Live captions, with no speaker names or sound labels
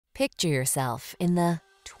Picture yourself in the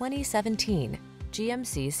 2017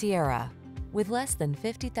 GMC Sierra. With less than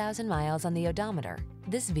 50,000 miles on the odometer,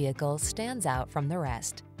 this vehicle stands out from the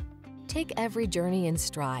rest. Take every journey in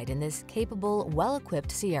stride in this capable,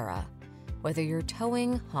 well-equipped Sierra. Whether you're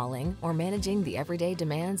towing, hauling, or managing the everyday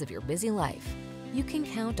demands of your busy life, you can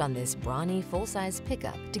count on this brawny, full-size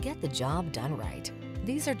pickup to get the job done right.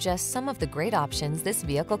 These are just some of the great options this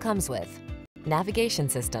vehicle comes with: navigation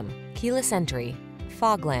system, keyless entry,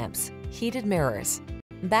 fog lamps, heated mirrors,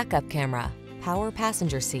 backup camera, power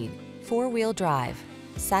passenger seat, four-wheel drive,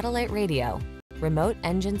 satellite radio, remote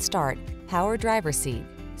engine start, power driver seat.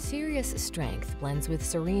 Serious strength blends with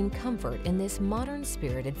serene comfort in this modern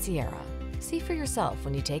spirited Sierra. See for yourself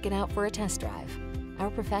when you take it out for a test drive. Our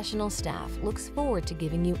professional staff looks forward to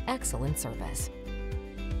giving you excellent service.